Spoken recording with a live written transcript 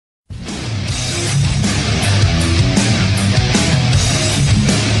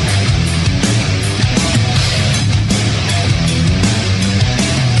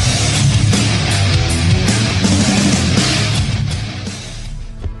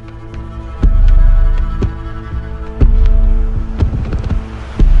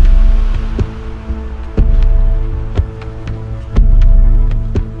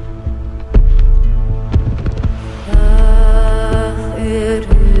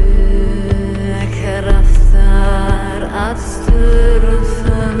Hi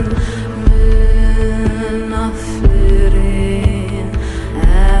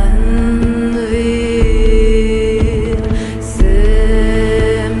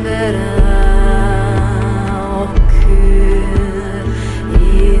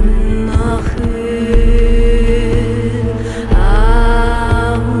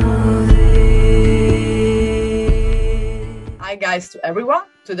guys to everyone.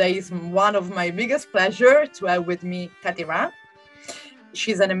 Today is one of my biggest pleasure to have with me Kati Rán.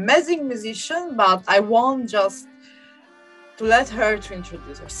 She's an amazing musician, but I want just to let her to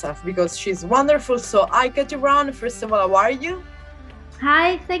introduce herself because she's wonderful. So hi Kati Rán, first of all, how are you?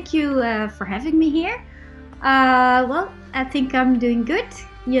 Hi, thank you for having me here. Well, I think I'm doing good,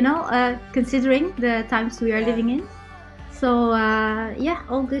 considering the times we are living in. So, yeah,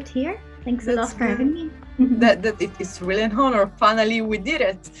 all good here. Thanks a lot That's for having me. that it is really an honor. Finally, we did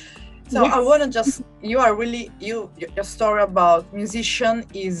it. So Yes. I want to just, your story about musician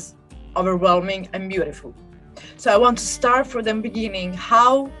is overwhelming and beautiful. So I want to start from the beginning.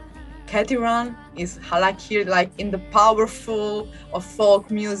 How Kati Rán is like here, like in the powerful of folk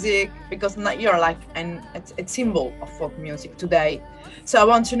music, because now you're like a symbol of folk music today. So I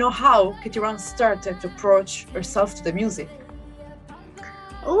want to know how Kati Rán started to approach herself to the music.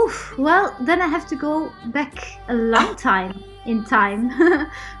 Oof, well, then I have to go back a long time in time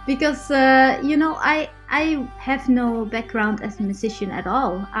because I have no background as a musician at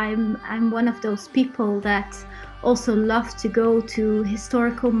all. I'm one of those people that also love to go to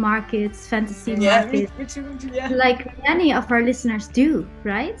historical markets, fantasy markets, Me too, yeah. like many of our listeners do,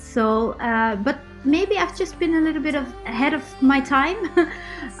 right? So, but maybe I've just been a little bit ahead of my time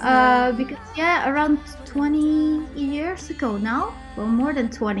because around 20 years ago now, well, more than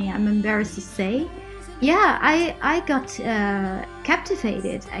 20, I'm embarrassed to say. Yeah, I got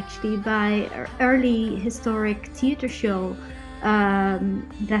captivated actually by early historic theater show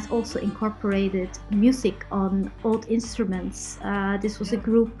that also incorporated music on old instruments. This was a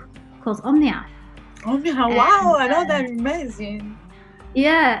group called Omnia. Oh, wow, I know that, amazing.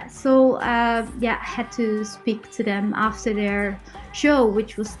 Yeah, so I had to speak to them after their show,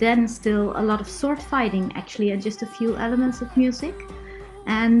 which was then still a lot of sword fighting actually, and just a few elements of music.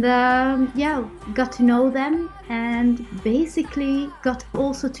 And got to know them, and basically got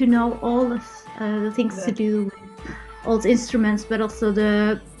also to know all of the things to do with old instruments, but also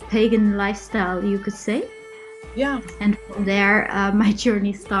the pagan lifestyle, you could say. Yeah. And from there, my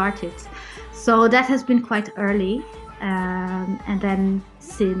journey started. So that has been quite early. And then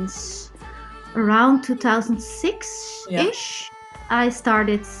since around 2006-ish, I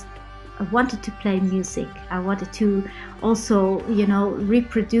wanted to play music. I wanted to also,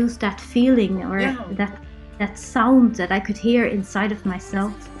 reproduce that feeling or that sound that I could hear inside of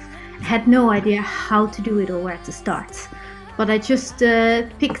myself. I had no idea how to do it or where to start. But I just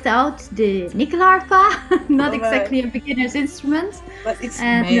picked out the nickelharpa, not exactly a beginner's instrument. But it's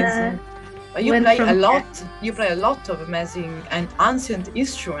amazing. You play a lot. You play a lot of amazing and ancient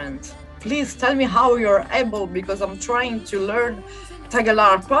instruments. Please tell me how you're able, because I'm trying to learn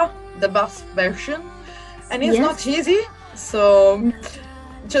tagelarpa, the bass version, and it's not easy. So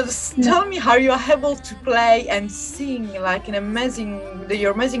just tell me how you are able to play and sing like your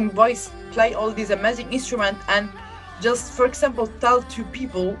amazing voice, play all these amazing instruments, and just, for example, tell to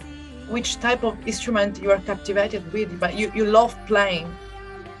people which type of instrument you are captivated with, but you love playing.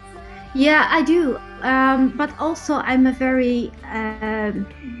 Yeah, I do. But also I'm a very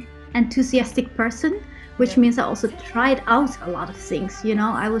enthusiastic person, which means I also tried out a lot of things.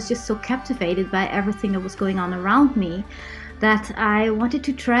 I was just so captivated by everything that was going on around me that I wanted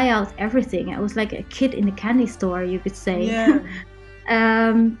to try out everything. I was like a kid in a candy store, you could say. Yeah.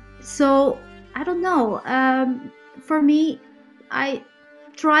 So I don't know. For me, I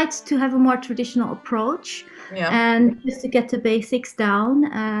tried to have a more traditional approach and just to get the basics down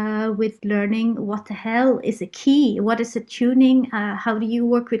with learning what the hell is a key, what is a tuning, how do you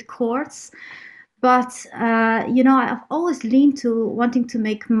work with chords. But I've always leaned to wanting to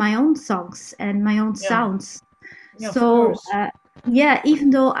make my own songs and my own sounds. So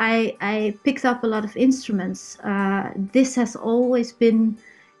even though I picked up a lot of instruments, this has always been,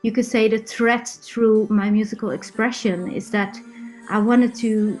 you could say, the thread through my musical expression is that I wanted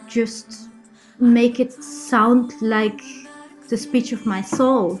to just make it sound like the speech of my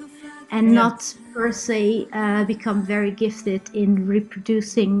soul and not per se become very gifted in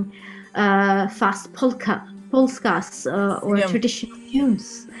reproducing fast polkas or traditional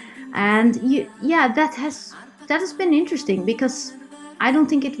tunes. And that has been interesting because I don't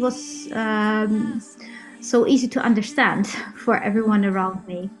think it was so easy to understand for everyone around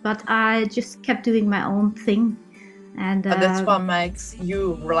me, but I just kept doing my own thing. And that's what makes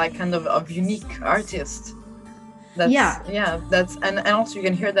you like kind of a unique artist. That's and also you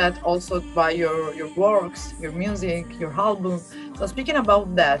can hear that also by your works, your music, your album. So speaking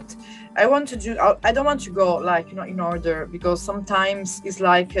about that, I want to do, I don't want to go like, you know, in order, because sometimes it's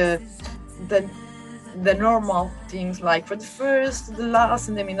like the normal things, like for the first, the last,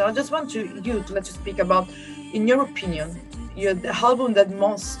 and the middle. I just want you to let you speak about, in your opinion, the album that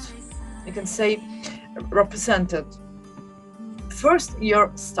most, you can say, represented first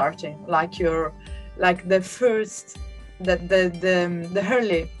you're starting, like your, like the first, the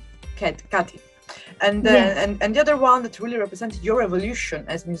early Kati, and then and the other one that really represented your evolution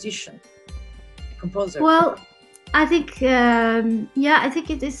as musician, composer. Well, I think I think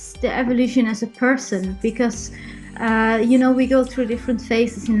it is the evolution as a person, because you know, we go through different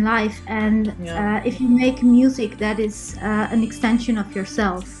phases in life, and if you make music that is an extension of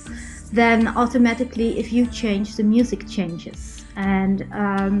yourself, then automatically if you change, the music changes. And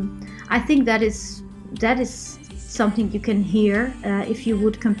I think that is something you can hear if you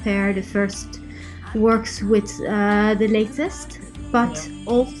would compare the first works with the latest. But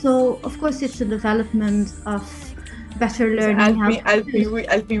also, of course, it's a development of better learning. Help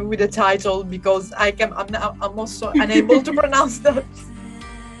me with the title, because I'm also unable to pronounce that.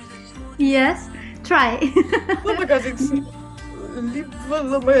 Yes, try. Oh my god, it's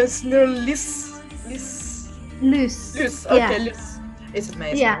Loose. Okay, Loose. It's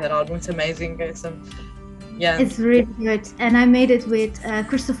amazing. That album, it's amazing. It's really good, and I made it with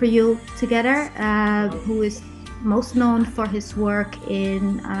Christopher Yule together, who is most known for his work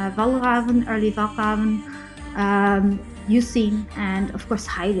in Valraven, early Valraven, Yusin, and of course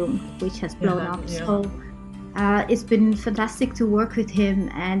Heilung, which has blown up. So it's been fantastic to work with him,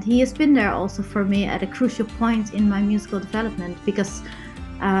 and he has been there also for me at a crucial point in my musical development, because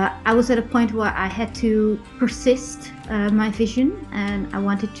I was at a point where I had to persist my vision, and I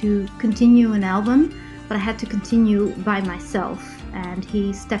wanted to continue an album, but I had to continue by myself, and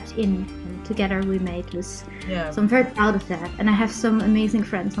he stepped in, and together we made this. So I'm very proud of that, and I have some amazing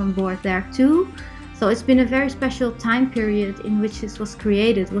friends on board there too. So it's been a very special time period in which this was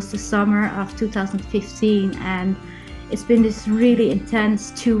created. It was the summer of 2015, and it's been this really intense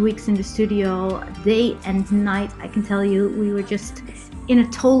 2 weeks in the studio, day and night. I can tell you, we were just in a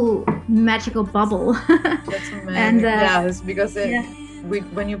total magical bubble. That's amazing. And it's because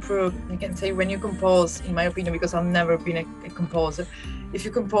when you can say, when you compose, in my opinion, because I've never been a composer, if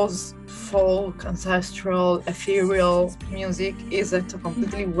you compose folk, ancestral, ethereal music, is a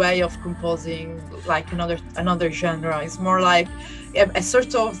completely way of composing, like another genre. It's more like a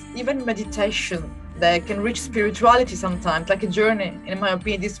sort of even meditation that can reach spirituality sometimes, like a journey. In my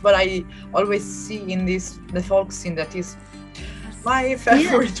opinion, this is what I always see in the folk scene. That is my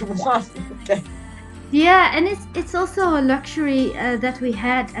favorite one. Okay. Yeah, and it's also a luxury that we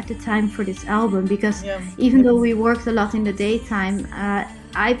had at the time for this album, because even though we worked a lot in the daytime,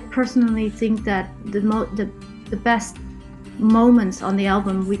 I personally think that the best moments on the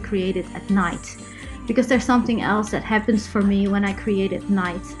album we created at night, because there's something else that happens for me when I create at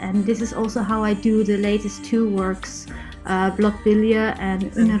night, and this is also how I do the latest 2 works, Blotbilje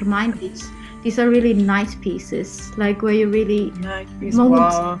and Unermeinlied. These are really night pieces, like where you really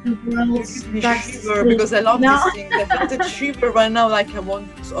shiver, because I love this thing. I feel the shiver right now, like I want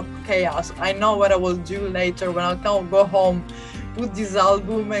chaos. I know what I will do later when I can go home, put this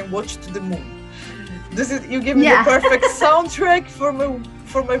album and watch to the moon. You give me the perfect soundtrack for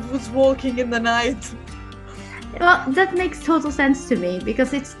my boots walking in the night. Well, that makes total sense to me,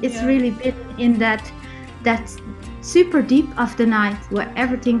 because it's really been in that super deep of the night where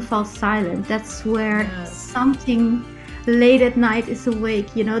everything falls silent. That's where something late at night is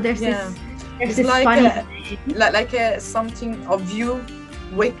awake. You know, there's this like funny like something of you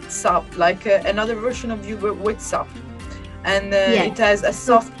wakes up, like another version of you wakes up, and it has a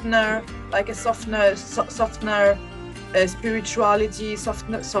softener, like a softener spirituality,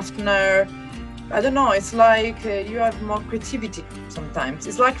 softener. I don't know. It's like you have more creativity sometimes.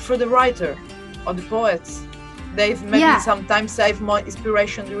 It's like for the writer or the poets. They've maybe sometimes have more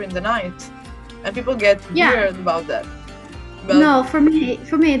inspiration during the night, and people get weird about that. But no, for me,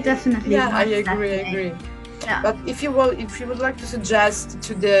 it definitely. Yeah, I agree. Yeah. But if you would like to suggest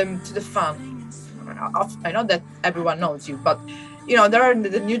to the fan, I know that everyone knows you, but you know, there are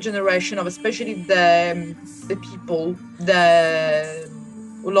the new generation of, especially the people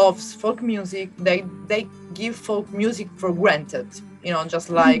who loves folk music. They give folk music for granted. You know, just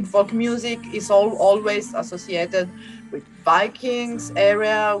like folk music is always associated with Vikings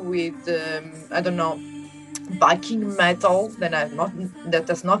area, with I don't know, Viking metal. That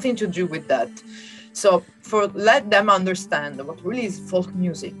has nothing to do with that. So for let them understand what really is folk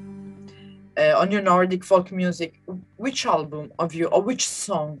music, on your Nordic folk music, which album of you or which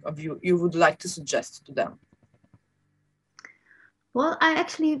song of you would like to suggest to them? Well,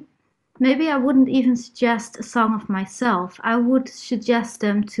 maybe I wouldn't even suggest a song of myself. I would suggest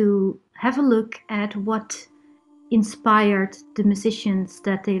them to have a look at what inspired the musicians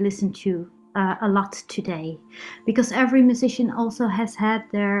that they listen to a lot today, because every musician also has had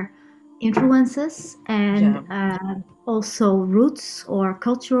their influences and also roots or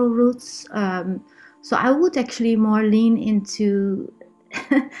cultural roots. So I would actually more lean into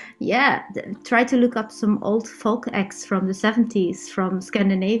try to look up some old folk acts from the 70s from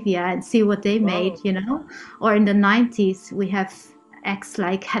Scandinavia and see what they made, or in the 90s we have acts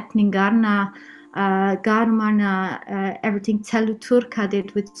like Hetningarna, Garmana, everything Telu Turka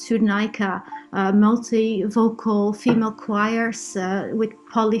did with Surnaika, multi-vocal female choirs with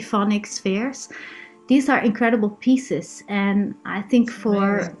polyphonic spheres. These are incredible pieces, and I think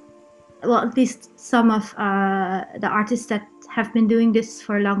at least some of the artists that have been doing this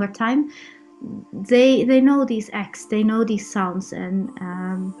for a longer time, they know these acts, they know these sounds, and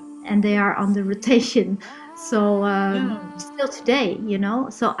they are on the rotation. So still today,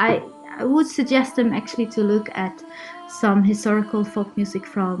 So I would suggest them actually to look at some historical folk music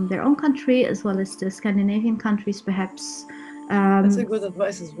from their own country as well as the Scandinavian countries, perhaps. That's a good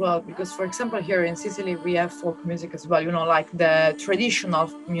advice as well, because for example here in Sicily we have folk music as well, like the traditional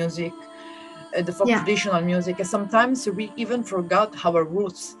music, the folk traditional music, and sometimes we even forgot our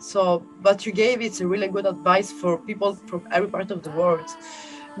roots. So what you gave, it's a really good advice for people from every part of the world.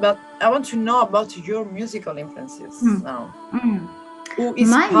 But I want to know about your musical influences now. Who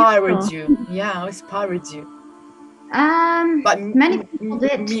inspired you? Yeah, who inspired you? But many people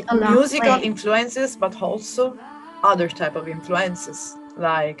did musical influences, but also other type of influences,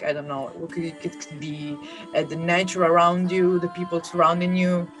 like I don't know, it could be the nature around you, the people surrounding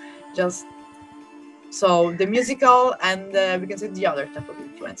you, just so the musical and we can say the other type of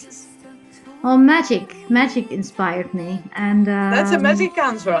influences. Oh, magic inspired me, and that's a magic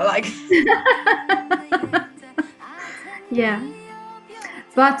answer. I like. Yeah,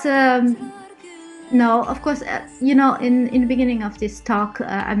 but no, of course, in the beginning of this talk,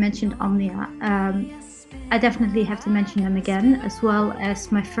 I mentioned Omnia. I definitely have to mention them again, as well as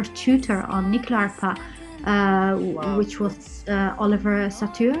my first tutor on Niklarpa, which was Oliver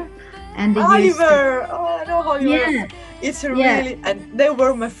Satur. And Oliver! I know Oliver. Yeah. It's really, and they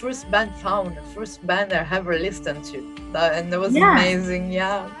were my first band the first band I ever listened to. And that was amazing.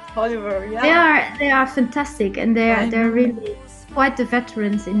 Yeah, Oliver, They are fantastic, and they're really quite the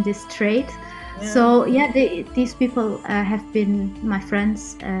veterans in this trade. Yeah. So these people have been my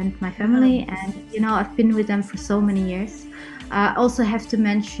friends and my family, and I've been with them for so many years. I also have to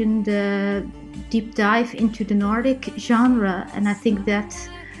mention the deep dive into the Nordic genre, and I think that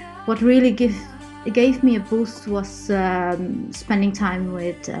what really gave me a boost was spending time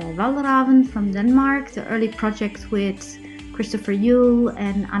with Valraven from Denmark, the early project with Christopher Yule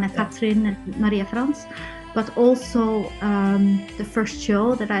and Anna Katrin and Maria Frans. But also the first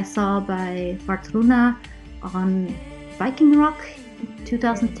show that I saw by Vartruna on Viking Rock in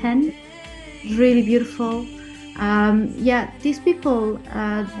 2010. Really beautiful. These people,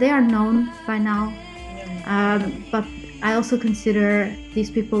 they are known by now. But I also consider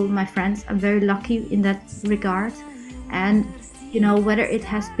these people my friends. I'm very lucky in that regard. And, whether it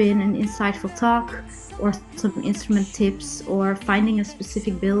has been an insightful talk or some instrument tips or finding a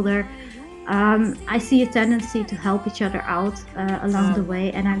specific builder, I see a tendency to help each other out along the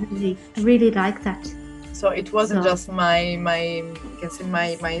way, and I really like that. So it wasn't just my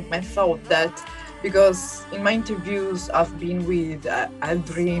thought that, because in my interviews I've been with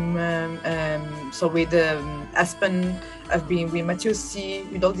Aldrim, so with Aspen, I've been with Matthew C,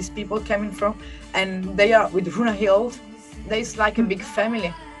 with all these people coming from, and they are with Runa Hild. There's like a big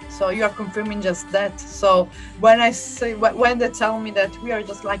family. So you are confirming just that. So when they tell me that we are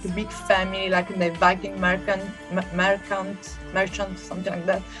just like a big family, like in the Viking merchant, something like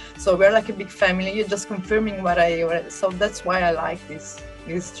that. So we're like a big family. You're just confirming what I. So that's why I like this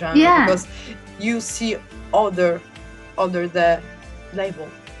genre, because you see other the label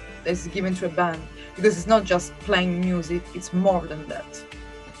that's given to a band, because it's not just playing music. It's more than that.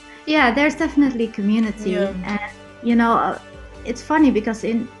 Yeah, there's definitely community, and it's funny because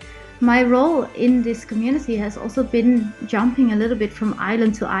in my role in this community has also been jumping a little bit from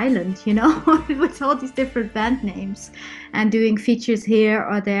island to island, with all these different band names and doing features here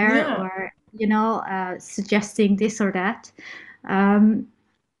or there, or, suggesting this or that.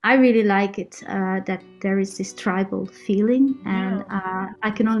 I really like it that there is this tribal feeling, and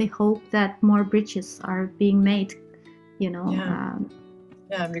I can only hope that more bridges are being made. You know.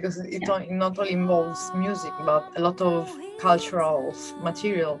 Yeah, because it not only involves music, but a lot of cultural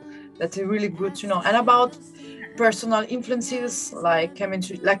material that's really good to know. And about personal influences, like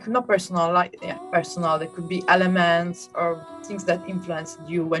chemistry, like not personal, like personal. There could be elements or things that influenced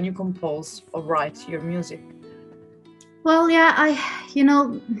you when you compose or write your music. Well, yeah, I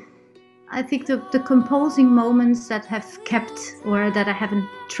think the composing moments that have kept or that I haven't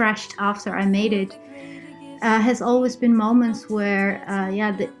trashed after I made it has always been moments where,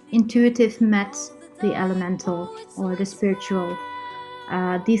 the intuitive met the elemental or the spiritual.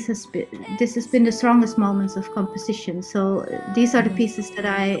 This has been the strongest moments of composition. So these are the pieces that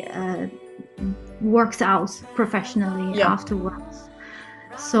I worked out professionally afterwards.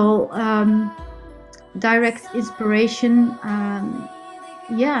 So direct inspiration,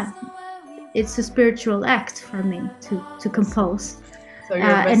 it's a spiritual act for me to compose. So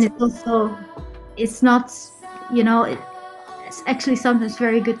and it's also, it's not, it's actually sometimes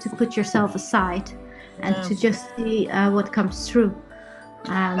very good to put yourself aside and to just see what comes through.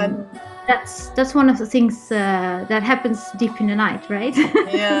 That's one of the things that happens deep in the night, right?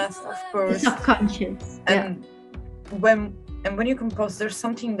 Yes, of course. The subconscious. And when you compose, there's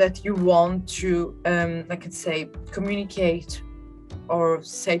something that you want to, I could say, communicate or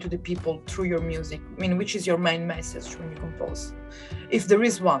say to the people through your music. I mean, which is your main message when you compose, if there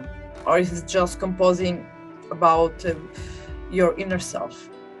is one, or is it just composing about your inner self?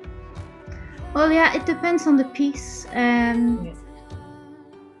 Well, yeah, it depends on the piece.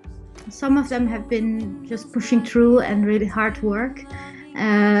 Some of them have been just pushing through and really hard work.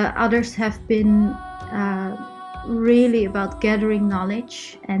 Others have been really about gathering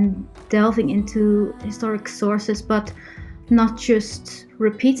knowledge and delving into historic sources, but not just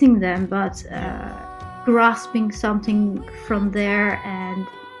repeating them, but grasping something from there and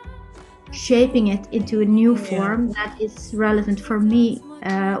shaping it into a new form that is relevant for me.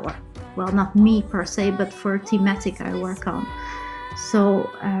 Well, not me per se, but for a thematic I work on. So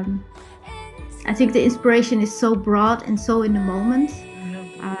I think the inspiration is so broad and so in the moment.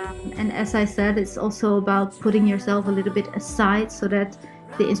 And as I said, it's also about putting yourself a little bit aside so that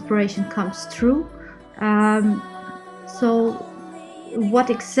the inspiration comes through. So what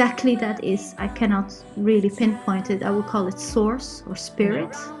exactly that is, I cannot really pinpoint it. I would call it source or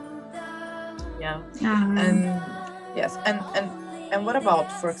spirit. And yes, and what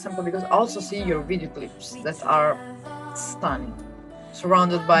about, for example, because I also see your video clips that are stunning,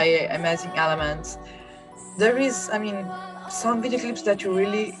 surrounded by amazing elements. There is, I mean, some video clips that you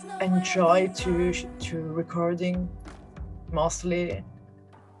really enjoy to recording, mostly.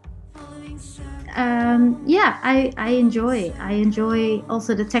 I enjoy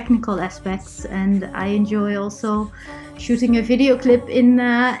also the technical aspects, and I enjoy also shooting a video clip in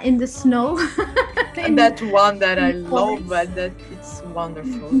the snow. And that one that I love, but that it's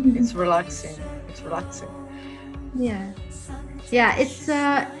wonderful. It's relaxing. Yeah, it's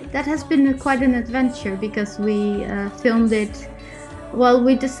that has been quite an adventure, because we filmed it. Well,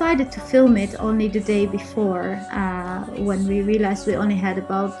 we decided to film it only the day before, when we realized we only had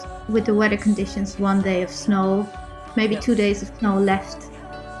about, with the weather conditions, 1 day of snow, maybe 2 days of snow left.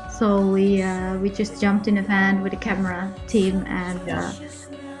 So we just jumped in a van with a camera team, and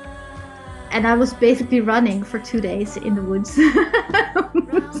I was basically running for 2 days in the woods.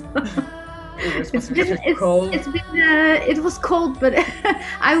 It was cold, but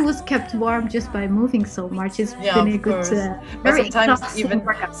I was kept warm just by moving so much. It's been a good, very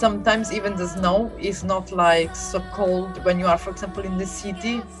sometimes even the snow is not like so cold when you are, for example, in the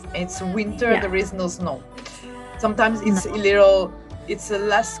city. It's winter, there is no snow. Sometimes it's a little, it's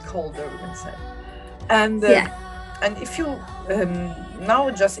less colder, we can say. And if you now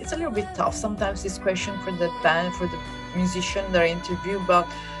just, it's a little bit tough sometimes, this question for the band, for the musician that I interview, but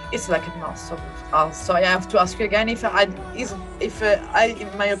it's like a must. So I have to ask you again, if I, in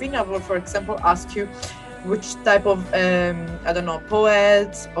my opinion, I would, for example, ask you which type of, I don't know,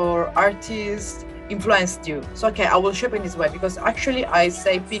 poet or artist influenced you. So okay, I will shape in this way, because actually I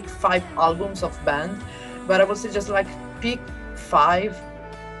say pick 5 albums of band, but I will say just like pick 5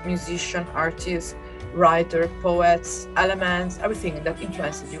 musician, artists, writer, poets, elements, everything that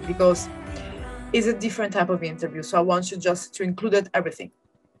influenced you, because it's a different type of interview. So I want you just to include everything,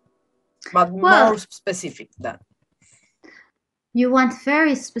 but more specific than. You want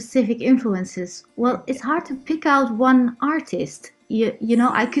very specific influences. Well, it's hard to pick out one artist. You know,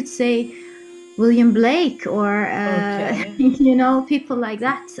 I could say William Blake or, you know, people like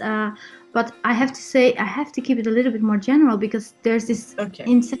that. But I have to say, I have to keep it a little bit more general because there's this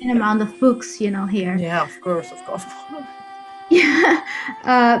insane amount of books, here. Yeah, of course. Yeah,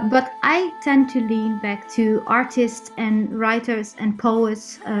 but I tend to lean back to artists and writers and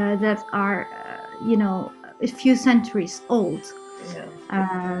poets that are, a few centuries old.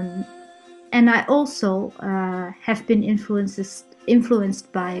 Yeah. And I also have been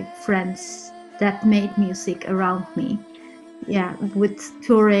influenced by friends that made music around me. Yeah, with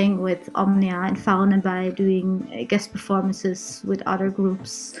touring with Omnia and Fauna, by doing guest performances with other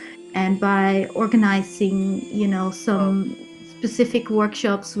groups, and by organizing, some specific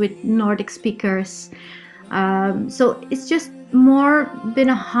workshops with Nordic speakers. So it's just more been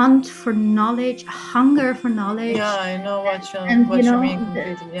a hunt for knowledge, a hunger for knowledge. Yeah, I know what you mean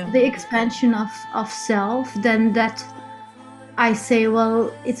completely. Yeah. The expansion of self, than that I say, well,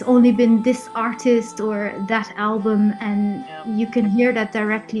 it's only been this artist or that album, and you can hear that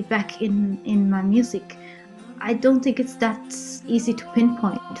directly back in my music. I don't think it's that easy to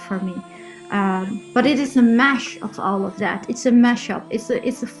pinpoint for me. But it is a mash of all of that. It's a mashup.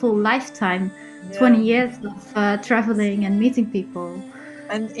 It's a full lifetime, 20 years of traveling and meeting people.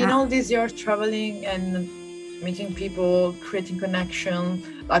 And in all these years traveling and meeting people, creating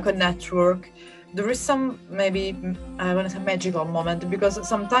connection, like a network, there is some, maybe I want to say magical moment, because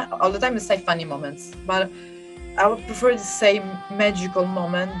sometimes, all the time, we say funny moments, but I would prefer to say magical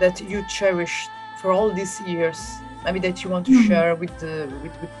moment that you cherished for all these years, maybe that you want to share with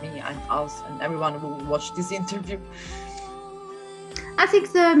me and us and everyone who will watch this interview. I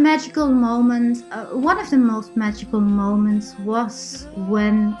think the magical moment, one of the most magical moments, was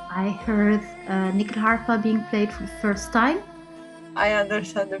when I heard nyckelharpa being played for the first time. I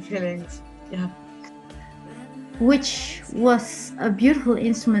understand the feelings, yeah. Which was a beautiful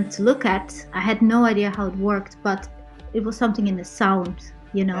instrument to look at. I had no idea how it worked, but it was something in the sound.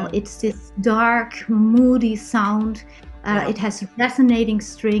 It's this dark, moody sound. It has resonating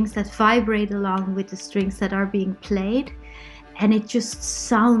strings that vibrate along with the strings that are being played. And it just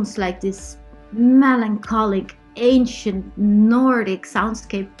sounds like this melancholic, ancient Nordic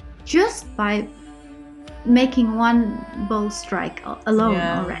soundscape just by making one bow strike alone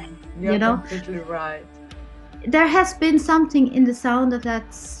already. You're completely right. There has been something in the sound of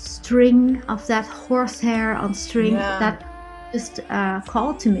that string, of that horsehair on string, that just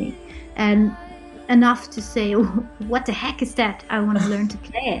called to me, and enough to say, what the heck is that? I want to learn to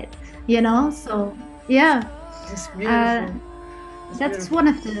play it. So yeah, it's beautiful. That's beautiful. one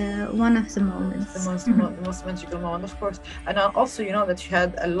of the moments, the most magical moment, of course. And also, that you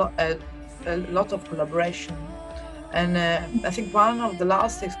had a lot of collaboration, and I think one of the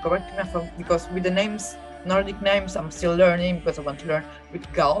last things, correct me because with the names, Nordic names, I'm still learning because I want to learn, with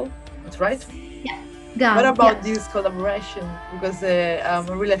Gal. That's right? Yeah, Gal. What about this collaboration? Because I'm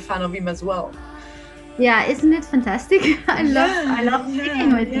a really fan of him as well. Yeah, isn't it fantastic? I love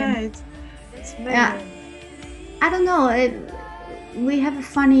singing with him. It's amazing. I don't know. We have a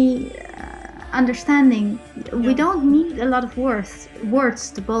funny understanding. We don't need a lot of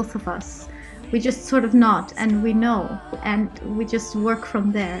words to both of us. We just sort of nod and we know, and we just work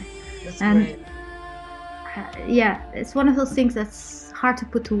from there. That's great. Yeah, it's one of those things that's hard to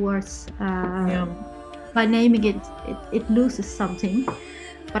put to words. By naming it, it loses something.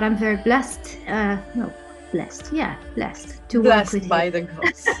 But I'm very blessed. Blessed to work with by him. the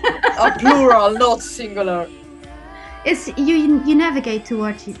gods. A plural, not singular. It's you navigate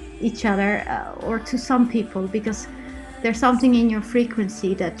towards each other, or to some people, because there's something in your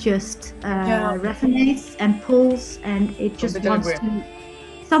frequency that just resonates and pulls, and it just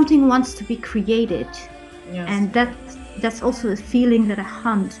something wants to be created. Yes. And that's also a feeling that I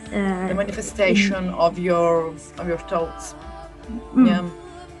hunt. The manifestation of your thoughts.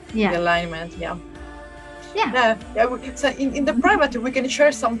 Yeah. The alignment. Yeah. So in the private, we can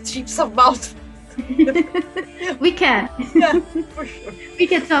share some tips about. We can. Yeah, for sure. We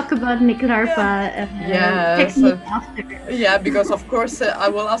can talk about nyckelharpa technique after. Yeah, because of course I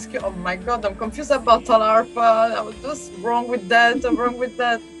will ask you. Oh my God, I'm confused about nyckelharpa. I was just wrong with that. I'm wrong with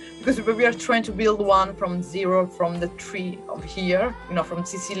that. Because we are trying to build one from zero, from the tree of here, from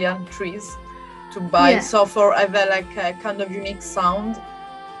Sicilian trees, to buy. So for have like a kind of unique sound,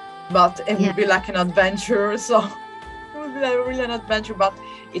 but it would be like an adventure. So it would be like really an adventure, but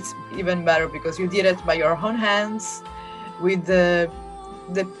it's even better because you did it by your own hands, with the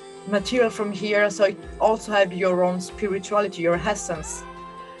material from here. So it also have your own spirituality, your essence.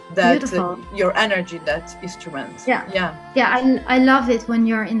 That your energy, that instrument. I love it when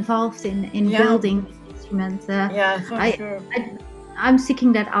you're involved in building instruments. For sure. I'm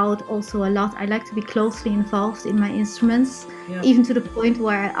seeking that out also a lot. I like to be closely involved in my instruments, even to the point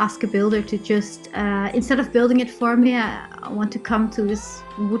where I ask a builder to just, instead of building it for me, I want to come to his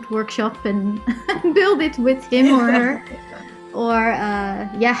wood workshop and build it with him or her. Or,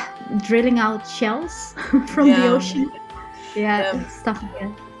 drilling out shells from the ocean. Stuff like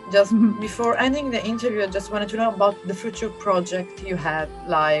that. Just before ending the interview, I just wanted to know about the future project you have,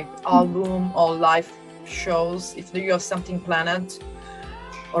 like album or live shows, if you have something planned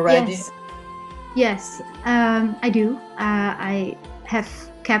already. Yes, I do. I have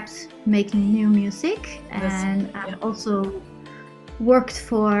kept making new music, and I've also worked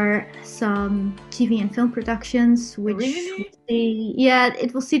for some TV and film productions, which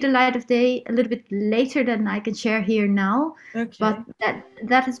it will see the light of day a little bit later than I can share here now. But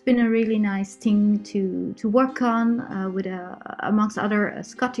that has been a really nice thing to work on with amongst other a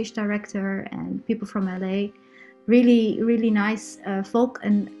Scottish director and people from LA. Really nice folk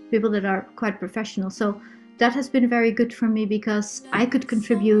and people that are quite professional. So that has been very good for me because I could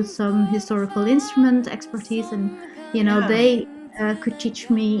contribute some historical instrument expertise, and they could teach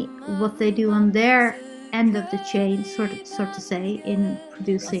me what they do on their end of the chain, sort to say, in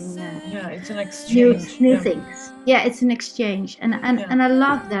producing it's an exchange. new things. It's an exchange, and I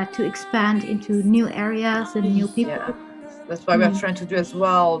love that, to expand into new areas and new people. That's why we're trying to do as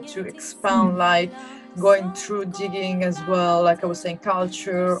well, to expand, like going through digging as well, like I was saying,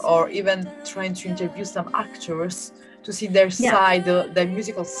 culture, or even trying to interview some actors to see their side, their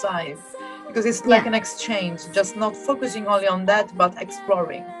musical side, because it's like an exchange, just not focusing only on that, but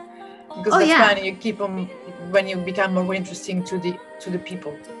exploring, because that's when you keep them, when you become more interesting to the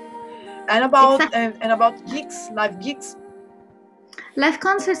people. And about gigs, live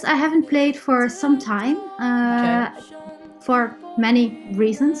concerts, I haven't played for some time, for many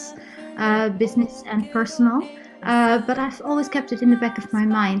reasons, business and personal. But I've always kept it in the back of my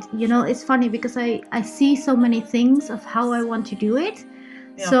mind. It's funny because I see so many things of how I want to do it.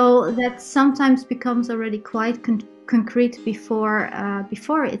 So that sometimes becomes already quite concrete before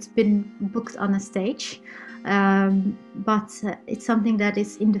it's been booked on a stage. But it's something that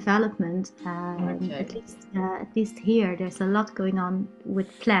is in development. At least here, there's a lot going on with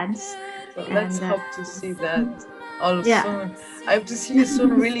plans. So let's hope to see that all soon. I hope to see you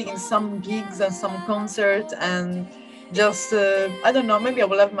soon, really, in some gigs and some concerts, and just I don't know, maybe I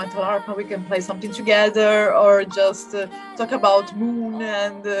will have my talarpa, we can play something together, or just talk about moon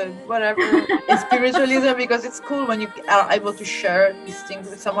and whatever in spiritualism, because it's cool when you are able to share these things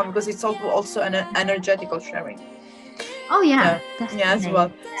with someone, because it's also an energetical sharing. As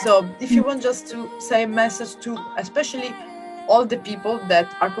well. So if you want just to say a message to especially all the people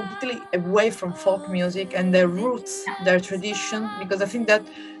that are completely away from folk music and their roots, their tradition, because I think that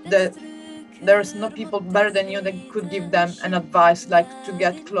there's no people better than you that could give them an advice, like to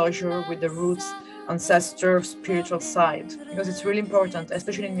get closure with the roots, ancestor, spiritual side, because it's really important,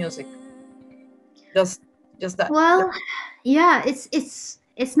 especially in music. Just that. Well,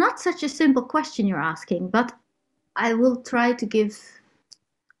 it's not such a simple question you're asking, but I will try to give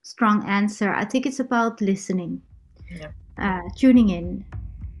strong answer. I think it's about listening, tuning in,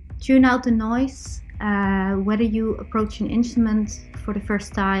 tune out the noise. Whether you approach an instrument for the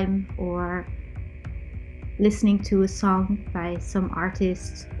first time, or listening to a song by some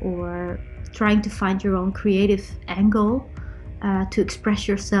artist, or trying to find your own creative angle to express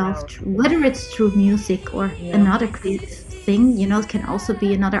yourself, whether it's through music or another creative thing, it can also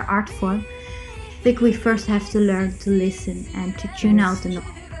be another art form. I think we first have to learn to listen and to tune out the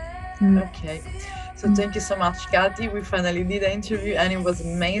noise. Okay. So thank you so much, Kati. We finally did the interview, and it was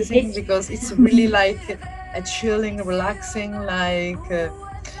amazing because it's really like a chilling, relaxing, like we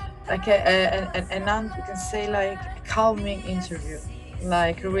can say like a calming interview.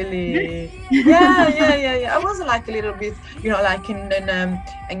 Like really, I was like a little bit, like in an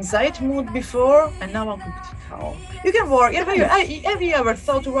anxiety mood before, and now I'm completely calm. You can work. Have you ever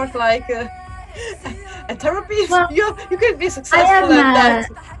thought to work like a therapist? Well, you can be successful at that.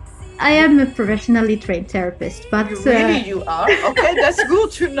 I am a professionally trained therapist, but you are? Okay, that's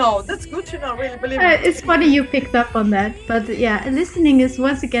good to know. That's good to know. Really, believe me. It's funny you picked up on that, but listening is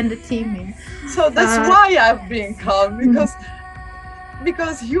once again the theme. So that's why I've been calm,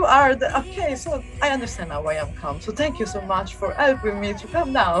 because you are okay. So I understand now why I'm calm. So thank you so much for helping me to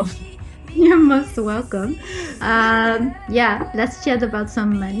calm down. You're most welcome. Let's chat about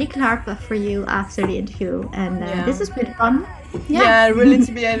some nickel harpa for you after the interview, and this has been fun. Really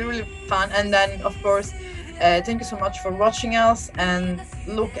to be really fun. And then of course Thank you so much for watching us, and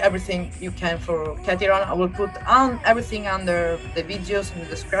look everything you can for Kati Rán. I will put on everything under the videos in the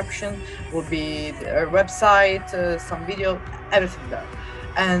description. Will be their website, some video, everything there.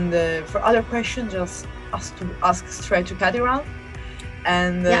 And for other questions, just ask straight to Kati Rán.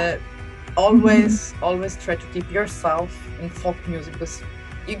 And always try to keep yourself in folk music, because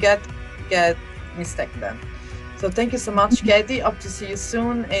you get mistake then. So thank you so much, Kati. Hope to see you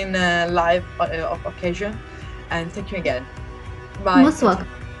soon in a live occasion. And thank you again. Bye. Most welcome.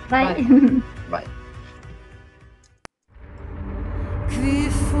 Bye. Bye. Bye.